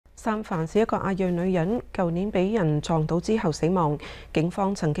三藩市一個亞裔女人舊年俾人撞倒之後死亡，警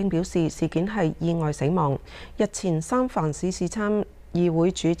方曾經表示事件係意外死亡。日前，三藩市市參議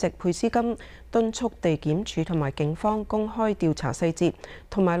會主席佩斯金敦促地檢署同埋警方公開調查細節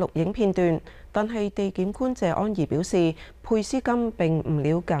同埋錄影片段，但係地檢官謝安宜表示，佩斯金並唔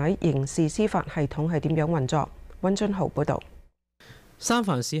了解刑事司法系統係點樣運作。溫俊豪報導。三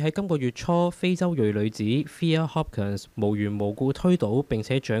藩市喺今個月初，非洲裔女子 Thea Hopkins 無緣無故推倒並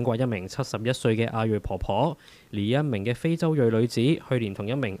且掌摑一名71歲嘅亞裔婆婆。而一名嘅非洲裔女子去年同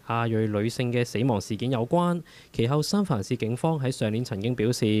一名亞裔女性嘅死亡事件有關。其後，三藩市警方喺上年曾經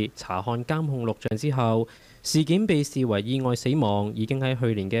表示，查看監控錄像之後，事件被視為意外死亡，已經喺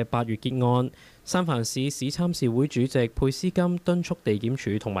去年嘅8月結案。三藩市市參事會主席佩斯金敦促地檢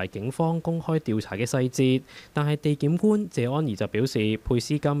署同埋警方公開調查嘅細節，但係地檢官謝安宜就表示，佩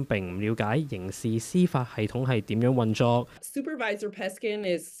斯金並唔了解刑事司法系統係點樣運作。Supervisor Peskin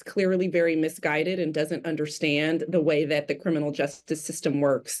is clearly very misguided and doesn't understand the way that the criminal justice system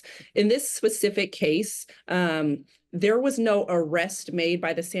works. In this specific case, there was no arrest made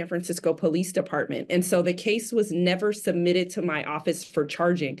by the San Francisco Police Department, and so the case was never submitted to my office for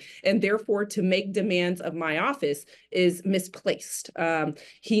charging, and therefore to make demands of my office is misplaced.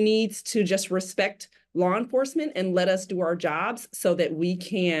 He needs to just respect law enforcement and let us do our jobs so that we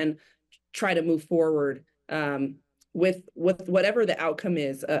can try to move forward with whatever the outcome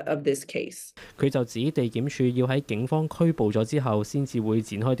is of this case. 佢就指地檢署要喺警方拘捕咗之後，先至會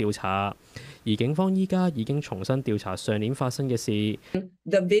展開調查。而警方依家已經重新調查上年發生嘅事。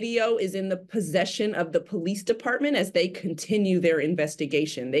The video is in the possession of the police department as they continue their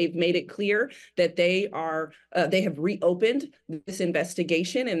investigation. They've made it clear that they have reopened this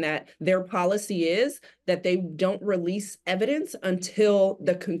investigation and that their policy is that they don't release evidence until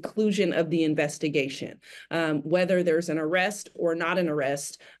the conclusion of the investigation. Whether there's an arrest or not an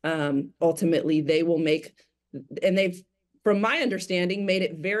arrest, ultimately they will make, and they've, from my understanding, made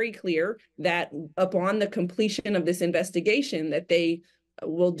it very clear that upon the completion of this investigation that they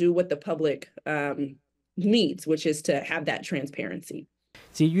will do what the public needs, which is to have that transparency.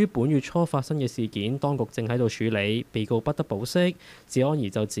 至於本月初發生嘅事件，當局正喺度處理，被告不得保釋。謝安宜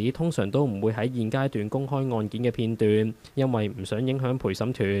就指，通常都唔會喺現階段公開案件嘅片段，因為唔想影響陪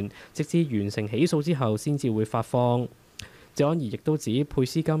審團，直至完成起訴之後先至會發放。謝安宜亦都指佩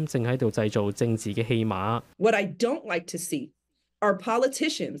斯金正喺度製造政治嘅戲碼。What I don't like to see are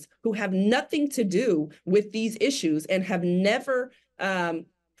politicians who have nothing to do with these issues and have never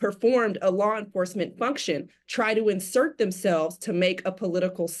performed a law enforcement function try to insert themselves to make a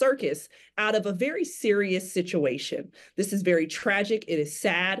political circus out of a very serious situation. This is very tragic. It is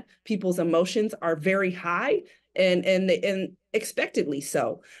sad. People's emotions are very high and expectedly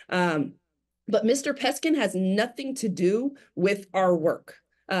so. But Mr. Peskin has nothing to do with our work.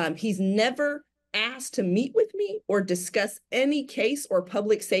 He's never asked to meet with me or discuss any case or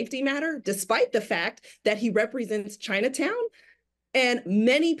public safety matter, despite the fact that he represents Chinatown. And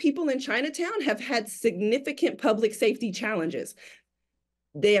many people in Chinatown have had significant public safety challenges.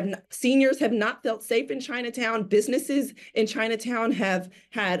 Seniors have not felt safe in Chinatown. Businesses in Chinatown have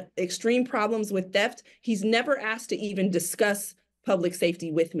had extreme problems with theft. He's never asked to even discuss public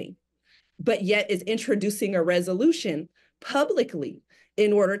safety with me, but yet is introducing a resolution publicly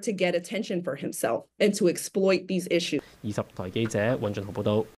in order to get attention for himself and to exploit these issues. 20台記者溫俊豪報道。